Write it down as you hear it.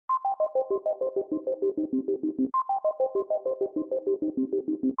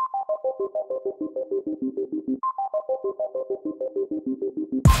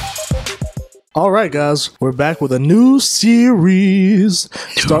All right, guys, we're back with a new series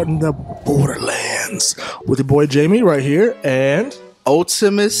starting the Borderlands with your boy Jamie right here and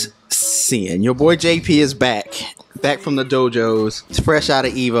Ultimas Sin. Your boy JP is back from the dojos. It's fresh out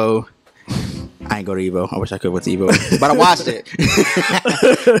of Evo. I ain't go to Evo. I wish I could with Evo, but I watched it.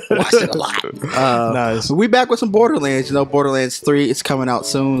 Watched it a lot. nice. We back with some Borderlands. You know, Borderlands 3 is coming out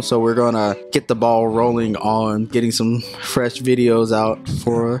soon, so we're gonna get the ball rolling on getting some fresh videos out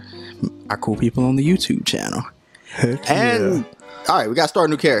for our cool people on the YouTube channel. Heck and yeah. all right, we got to start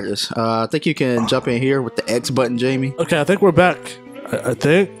new characters. I think you can jump in here with the X button, Jamie. Okay, I think we're back. I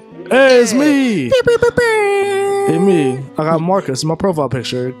think. Hey, it's me. Hey, me. I got Marcus in my profile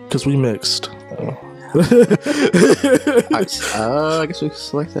picture because we mixed. Right, I guess we can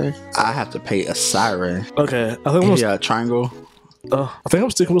select that. I have to pay a siren. Okay, I think Yeah, triangle. I think I'm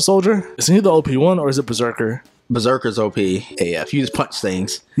sticking with Soldier. Is he the OP one or is it Berserker? Berserker's OP. Yeah, if you just punch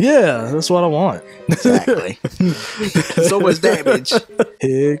things. Yeah, that's what I want. Exactly. So much damage.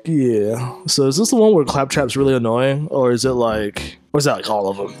 Heck yeah. So is this the one where Claptrap's really annoying, or is it like, or is that like all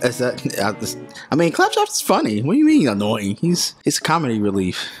of them? Is that? I mean, Claptrap's funny. What do you mean annoying? He's a comedy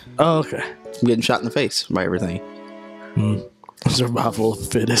relief. Oh, okay. I'm getting shot in the face by everything. Survival of the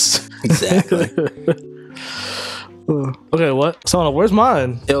fittest. Exactly. Okay, what? So where's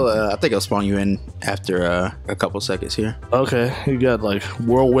mine? I think it'll spawn you in after a couple seconds here. Okay, you got like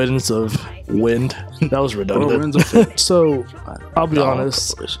whirlwinds of wind. That was redundant. So I'll be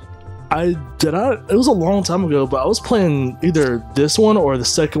honest. It was a long time ago, but I was playing either this one or the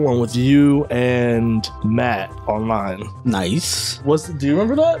second one with you and Matt online. Nice. Do you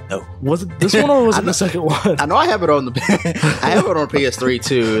remember that? No. Was it this one or was it the second one? I know I have it on I have it on PS3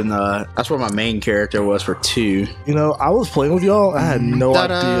 too, and that's where my main character was for 2. You know, I was playing with y'all. I had no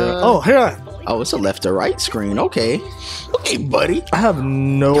idea. Oh, here it's a left to right screen. Okay, buddy. I have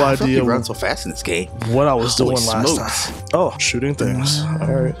no idea. You run so fast in this game. What I was doing Holy last smokes. time. Oh, shooting things.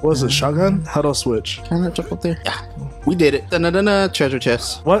 All right. What is it? Shotgun? How do I switch? Can I jump up there? Yeah, we did it. Treasure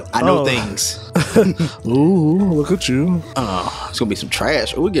chest. What? I know things. Ooh, look at you. Oh, it's gonna be some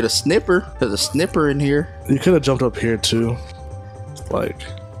trash. Oh, we get a snipper. There's a snipper in here. You could have jumped up here too. Like,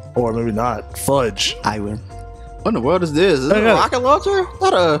 or maybe not. Fudge. I win. What in the world is this? Is it a rocket launcher?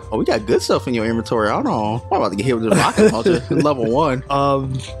 We got good stuff in your inventory. I don't know. I'm about to get hit with this rocket launcher. Level 1.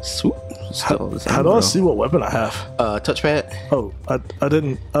 Swoop. How do I see what weapon I have? Touchpad. Oh, I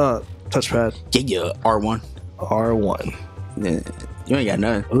didn't. Touchpad. Yeah, R1. R1. Yeah, you ain't got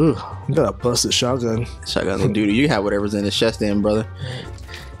nothing. Ooh, you got a busted shotgun. Shotgun little dude. You have whatever's in this chest then, brother.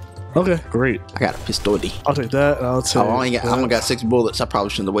 Okay, great. I got a pistoli. I'll take that. And I'll take. I only got 6 bullets. I probably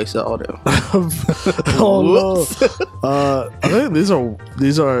shouldn't have wasted all them. Oh no! I think these are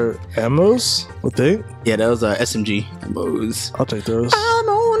ammos. I think. Yeah, those are SMG ammos. I'll take those. I'm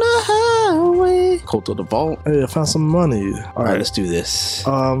on a highway. Go to the vault. Hey, I found some money. All right, let's do this.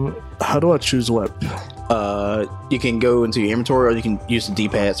 How do I choose weapon? You can go into your inventory, or you can use the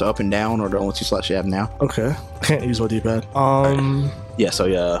D-pad, so up and down, or the only 2 slots you have now. Okay, can't use my D-pad. Yeah, so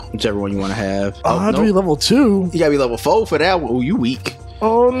yeah, whichever one you want to have. I have to be level 2. You gotta be level 4 for that one. Oh, you weak.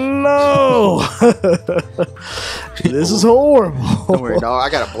 Oh no! This is horrible. Don't worry, dog. I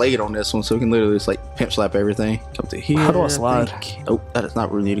got a blade on this one, so we can literally just like pimp slap everything. Come to here. How do I slide? Oh, that is not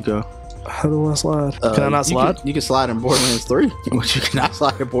where we need to go. How do I slide? Can I not slide? You can slide in Borderlands 3, but you cannot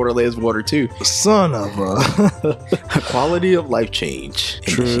slide in Borderlands 1 or 2. Son of a quality of life change.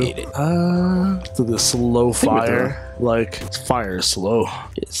 True. To the slow fire. Like, fire is slow.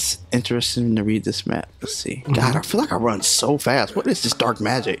 It's interesting to read this map. Let's see. God, I feel like I run so fast. What is this dark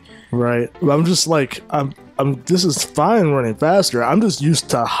magic? Right. I'm just like, this is fine running faster. I'm just used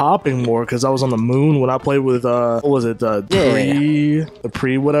to hopping more because I was on the moon when I played with, what was it? The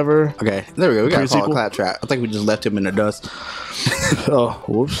pre whatever. Okay, there we go. We got to call a Claptrap. I think we just left him in the dust. Oh,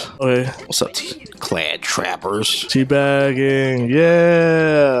 whoops. Okay. What's up, Clad Trappers? Teabagging.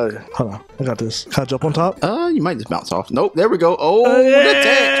 Yeah. Hold on. I got this. Can I jump on top? You might just bounce off. Nope. There we go. Oh,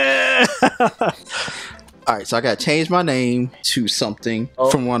 yeah. All right, so I got to change my name to something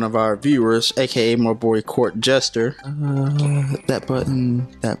from one of our viewers, aka my boy Court Jester. That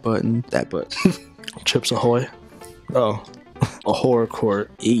button. Chips Ahoy. Oh, a horror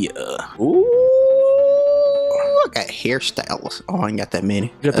court. Yeah. Ooh, I got hairstyles. Oh, I ain't got that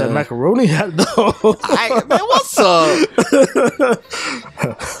many. You got that macaroni hat though. Man, what's up?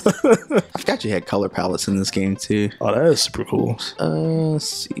 I forgot you had color palettes in this game too. Oh, that is super cool. Let's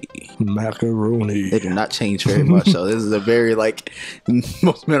see. Macaroni. They do not change very much. So this is a very like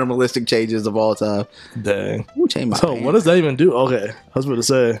most minimalistic changes of all time. Dang. Ooh, change my pants. What does that even do? Okay, I was about to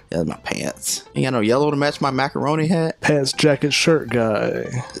say. That's my pants. Ain't got no yellow to match my macaroni hat. Pants, jacket, shirt guy.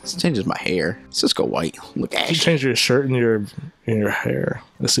 This changes my hair. Let's just go white. Look You ashy. change your shirt and your hair.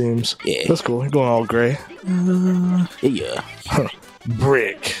 It seems. Yeah. That's cool. You're going all gray. Yeah. Huh.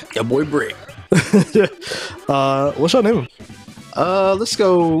 Brick. Yeah, boy Brick. What's your name? Let's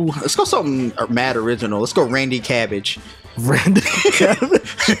go something mad original. Let's go Randy Cabbage. Randy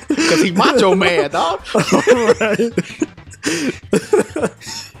Cabbage. Because he's Macho Man, dog. Right.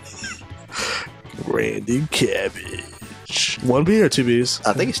 Randy Cabbage. 1 B or 2 B's?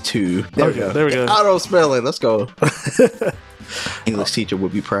 I think it's 2. There we go. Auto spelling. Let's go. English teacher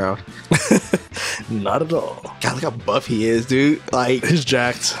would be proud. Not at all. God, look how buff he is, dude. Like, He's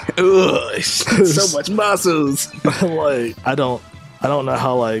jacked. ugh, so much muscles. Like, I don't know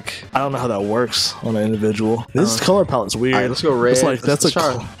how that works on an individual. This color palette's weird. All right, let's go red. It's like let's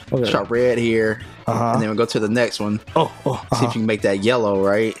try okay. red here. And then we'll go to the next one. See if you can make that yellow,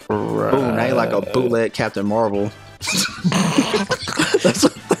 right? Right. Ooh, now you're like a bootleg Captain Marvel.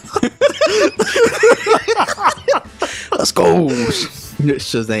 Let's go.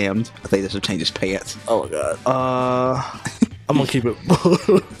 Shazammed. I think this will change his pants. Oh my god. I'm gonna keep it.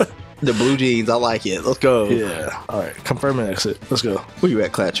 The blue jeans, I like it. Let's go. Yeah. All right. Confirm and exit. Let's go. Where you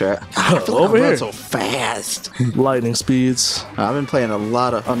at, Claptrap? I feel like Over I run here. so fast. Lightning speeds. I've been playing a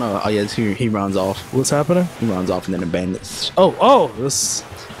lot of. Oh no! Oh yeah, he runs off. What's happening? He runs off and then abandons. Oh, this.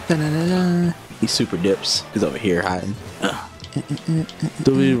 Da-da-da-da. He super dips. He's over here hiding.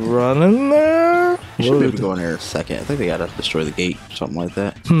 Do we run in there? Should maybe go in there a second. I think they gotta destroy the gate, something like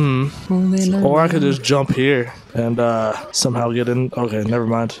that. Or I could just jump here and somehow get in. Okay, never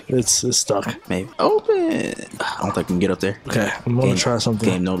mind. It's stuck. Maybe open. I don't think we can get up there. Okay, I'm gonna try something.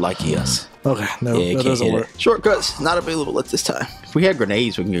 Game no like us. Okay, no, Yeah, that can't doesn't hit work. it. Shortcuts not available at this time. If we had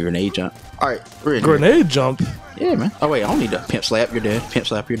grenades, we can get a grenade jump. All right, we're in. Grenade jump. Yeah, man. Oh wait, I don't need to pimp slap. You're dead. Pimp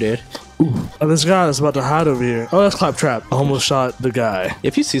slap. You're dead. Oh, this guy is about to hide over here. Oh, that's Claptrap. I almost shot the guy.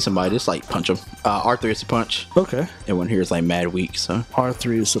 If you see somebody, just like punch them. R3 is to punch. Okay. Everyone here is like mad weak, so.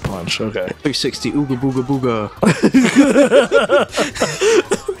 R3 is the punch. Okay. 360 ooga booga booga.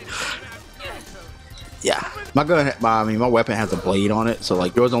 Yeah. My gun, my weapon has a blade on it, so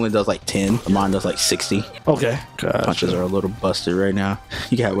like yours only does like 10, but mine does like 60. Okay. Gotcha. Punches are a little busted right now.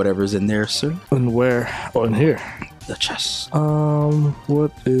 You got whatever's in there, sir. And where? Oh, in here. The chest.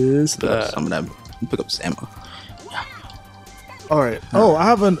 What is Pick up that? some of that. Pick up some ammo. All right. Oh, I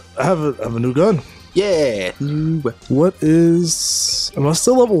have a new gun. Yeah. New weapon. What is? Am I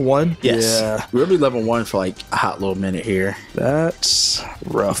still level 1? Yes. Yeah. We'll be level 1 for like a hot little minute here. That's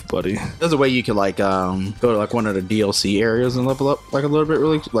rough, buddy. There's a way you can like go to like one of the DLC areas and level up like a little bit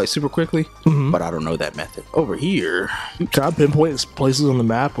really like super quickly. But I don't know that method. Over here. Can I pinpoint places on the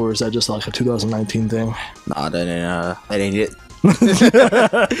map, or is that just like a 2019 thing? Nah, that ain't it. I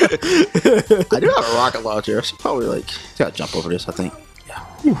do have a rocket launcher. I should probably like gotta jump over this, I think.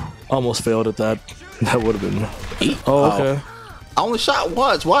 Yeah. Almost failed at that. That would have been. Eat. Oh, okay. I only shot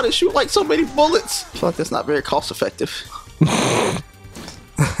once. Why did it shoot like so many bullets? I feel like that's not very cost effective.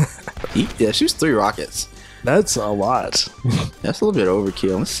 Yeah, shoots 3 rockets. That's a lot. That's a little bit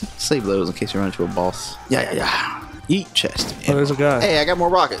overkill. Let's save those in case you run into a boss. Yeah. Eat chest. Oh, there's a guy. Hey, I got more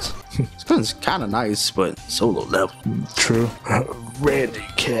rockets. This gun's kind of nice, but so low level. True. Randy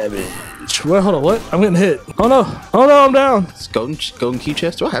Cabbage. Wait, hold on. What? I'm getting hit. Oh no, I'm down. It's golden key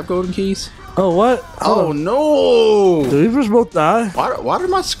chest. Do I have golden keys? Oh, what? Oh no! Did we just both die? Why did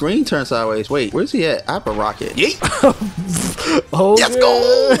my screen turn sideways? Wait, where's he at? I have a rocket. Yeet! Oh, Let's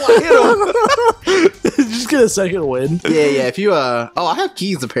go! I hit him! Just get a second win. Yeah. If you oh, I have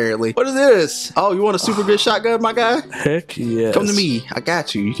keys apparently. What is this? Oh, you want a super good shotgun, my guy? Heck yes. Come to me. I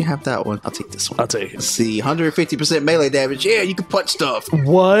got you. You can have that one. I'll take this one. I'll take Let's it. see, 150% melee damage. Yeah, you can punch stuff.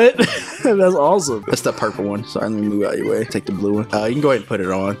 What? That's awesome. That's the purple one. Sorry, let me move out of your way. Take the blue one. You can go ahead and put it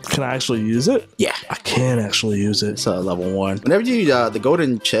on. Can I actually use it? Yeah. I can actually use it. It's level 1. Whenever you the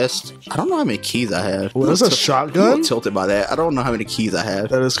golden chest, I don't know how many keys I have. Well, that's a I'm a shotgun? little tilted by that. I don't know how many keys I have.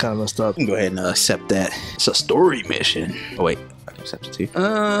 That is kind of messed up. Go ahead and accept that. It's a story mission. Oh wait, I can accept it too.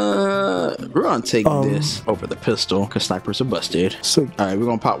 We're gonna take this over the pistol because snipers are busted. So, All right, we're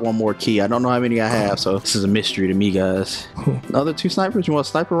gonna pop one more key. I don't know how many I have, so this is a mystery to me, guys. Another 2 snipers. You want a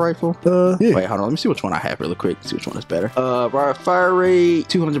sniper rifle? yeah. Wait, hold on. Let me see which one I have really quick. See which one is better. Fire rate,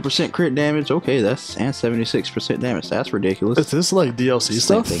 200% crit damage. Okay, that's and 76% damage. That's ridiculous. Is this like DLC Same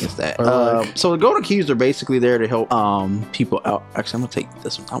stuff? thing as that. Or like- So the golden keys are basically there to help people out. Actually, I'm gonna take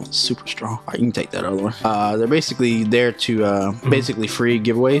this one. That one's super strong. All right, you can take that other one. They're basically there to basically free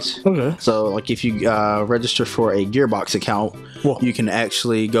giveaways. Okay. So like if you register for a Gearbox account, you can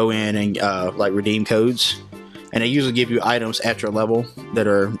actually go in and like redeem codes, and they usually give you items at your level that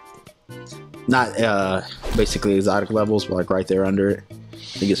are not basically exotic levels, but like right there under it.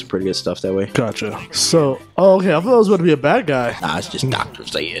 You get some pretty good stuff that way. Gotcha. So, okay, I thought it was going to be a bad guy. Nah, it's just Dr.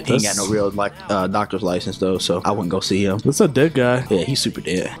 Zed. He ain't got no real like doctor's license though, so I wouldn't go see him. That's a dead guy. Yeah, he's super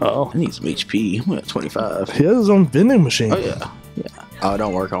dead. Oh, I need some HP. I'm at 25. He has his own vending machine. Oh yeah. Oh, it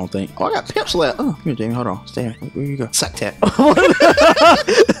don't work, I don't think. Oh, I got pips left. Oh, here, Jamie, hold on. Stay here. Where you go? Sack tap.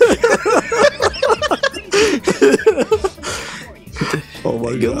 Oh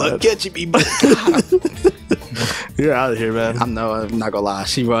my Good god. luck catching me, but You're out of here, man. I'm not gonna lie.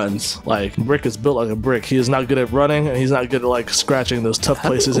 She runs. Like, Brick is built like a brick. He is not good at running, and he's not good at like scratching those tough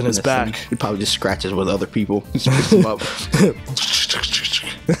places in his back. He probably just scratches with other people. Just picks them up.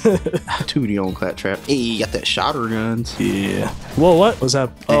 Tootie on Claptrap. Hey, you got that shotter guns. Yeah. Whoa, what was that?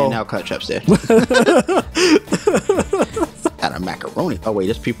 And now Claptrap's dead. Got a macaroni. Oh wait,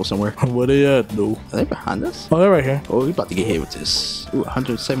 there's people somewhere. What are you at? No. Are they behind us? Oh, they're right here. Oh, we about to get hit with this. Ooh,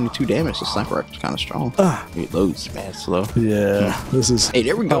 172 damage. The sniper rifle's kind of strong. It loads, man, slow. Yeah. This is. Hey,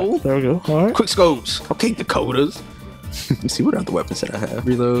 there we go. There we go. All right. Quick scopes. Okay, Dakotas. Let me see what other weapons that I have.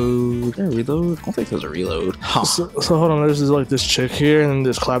 Reload. Yeah, reload. I don't think there's a reload. Huh. So hold on. There's like this chick here, and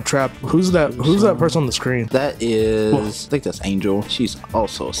this Claptrap. Who's that? Who's that person on the screen? That is, I think that's Angel. She's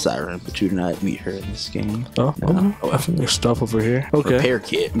also a siren, but you do not meet her in this game. Oh, okay. I think there's stuff over here. Okay. Repair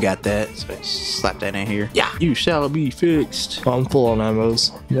kit. Got that. So slap that in here. Yeah. You shall be fixed. Oh, I'm full on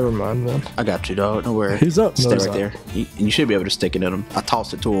ammos. Never mind, man. I got you, dog. Don't worry. He's up. Stay right there. And you should be able to stick it in him. I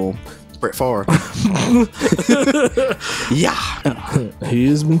tossed it to him. Brett Favre. Yeah. He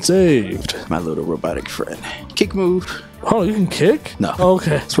has been saved. My little robotic friend. Kick move. Oh, you can kick? No. Oh,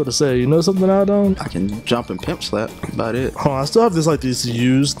 okay. That's what to say. You know something I don't? I can jump and pimp slap. About it. Oh, I still have this like this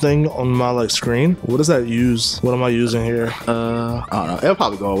use thing on my like screen. What does that use? What am I using here? I don't know. It'll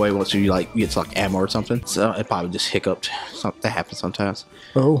probably go away once you like get to like ammo or something. So it probably just hiccuped. That happens sometimes.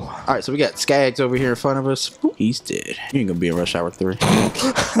 Oh. All right, so we got Skags over here in front of us. Ooh, he's dead. You ain't gonna be in Rush Hour 3.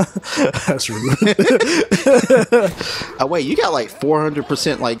 That's rude. Oh wait, you got like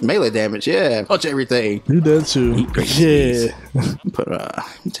 400% like melee damage. Yeah, touch everything. You did too. Yeah. Put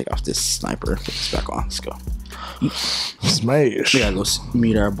let me take off this sniper. Put this back on. Let's go. Smash. We gotta go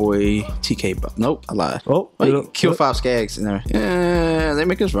meet our boy TK. Nope, I lied. Oh, wait, kill 5 Skags in there. Yeah, they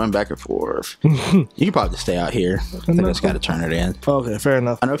make us run back and forth. You can probably just stay out here. I think I just gotta turn it in. Okay, fair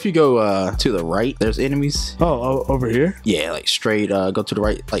enough. I know if you go to the right, there's enemies. Oh, over here? Yeah, like straight. Go to the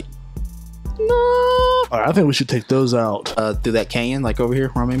right, like. No. All right, I think we should take those out. Through that canyon, like over here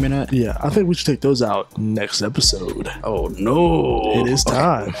where I'm aiming at? Yeah, I think we should take those out next episode. Oh, no. It is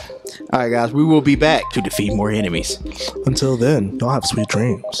time. All right, guys, we will be back to defeat more enemies. Until then, y'all have sweet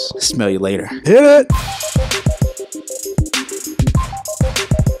dreams. Smell you later. Hit it!